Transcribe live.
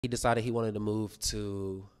He decided he wanted to move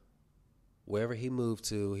to wherever he moved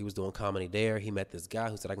to. He was doing comedy there. He met this guy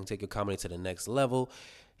who said, I can take your comedy to the next level.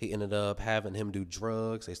 He ended up having him do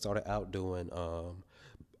drugs. They started out doing,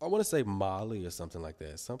 I want to say Molly or something like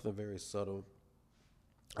that, something very subtle.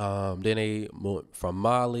 Then they went from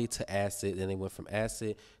Molly to acid. Then they went from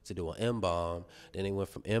acid to doing M-bomb. Then they went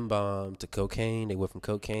from M-bomb to cocaine. They went from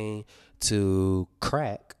cocaine to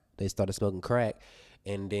crack. They started smoking crack.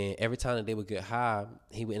 And then every time that they would get high,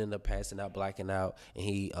 he would end up passing out, blacking out,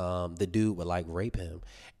 and the dude would like rape him,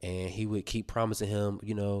 and he would keep promising him,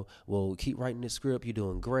 well, keep writing this script, you're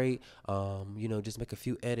doing great, just make a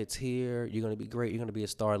few edits here, you're gonna be great, you're gonna be a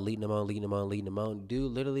star, leading him on, leading him on, leading him on.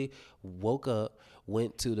 Dude literally woke up,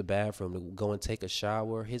 went to the bathroom to go and take a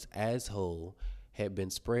shower. His asshole had been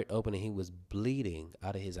spread open, and he was bleeding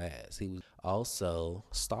out of his ass. He was also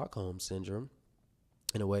Stockholm syndrome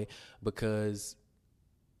in a way, because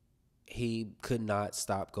he could not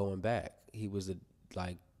stop going back. He was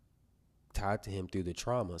like tied to him through the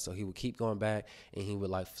trauma, so he would keep going back, and he would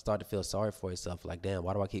like start to feel sorry for himself, like, damn,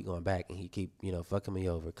 why do I keep going back? And he keep fucking me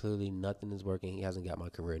over. Clearly nothing is working. He hasn't got my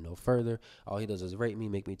career no further. All he does is rape me,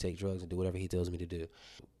 make me take drugs, and do whatever he tells me to do.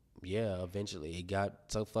 Yeah, eventually it got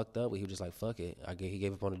so fucked up, he was just like, fuck it. He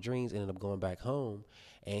gave up on the dreams, ended up going back home,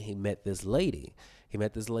 and he met this lady.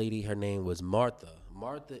 Her name was Martha.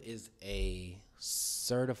 Martha is a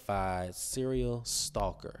certified serial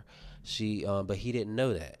stalker. But he didn't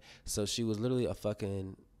know that. So she was literally a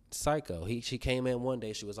fucking psycho. She came in one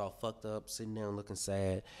day, she was all fucked up, sitting down looking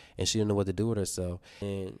sad, and she didn't know what to do with herself.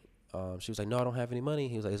 And she was like, no, I don't have any money.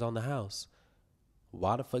 He was like, it's on the house.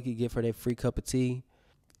 Why the fuck you give her that free cup of tea?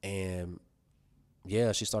 And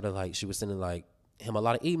yeah, she was sending like him a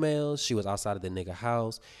lot of emails. She was outside of the nigga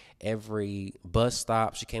house. Every bus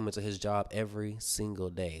stop, she came into his job every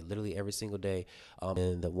single day, literally every single day.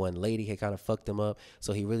 And the one lady had kind of fucked him up,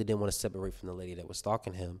 so he really didn't want to separate from the lady that was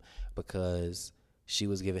stalking him, because she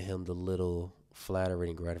was giving him the little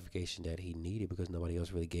flattering gratification that he needed, because nobody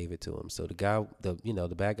else really gave it to him. So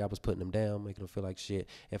the bad guy was putting him down, making him feel like shit.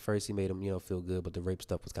 At first he made him feel good, but the rape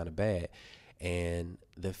stuff was kind of bad. And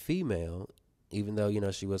the female, even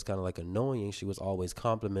though she was kind of like annoying, she was always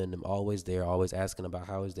complimenting him, always there, always asking about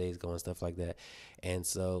how his day's going, stuff like that. And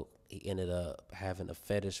so he ended up having a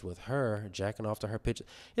fetish with her, jacking off to her picture.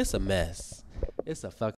 It's a mess. It's a fucking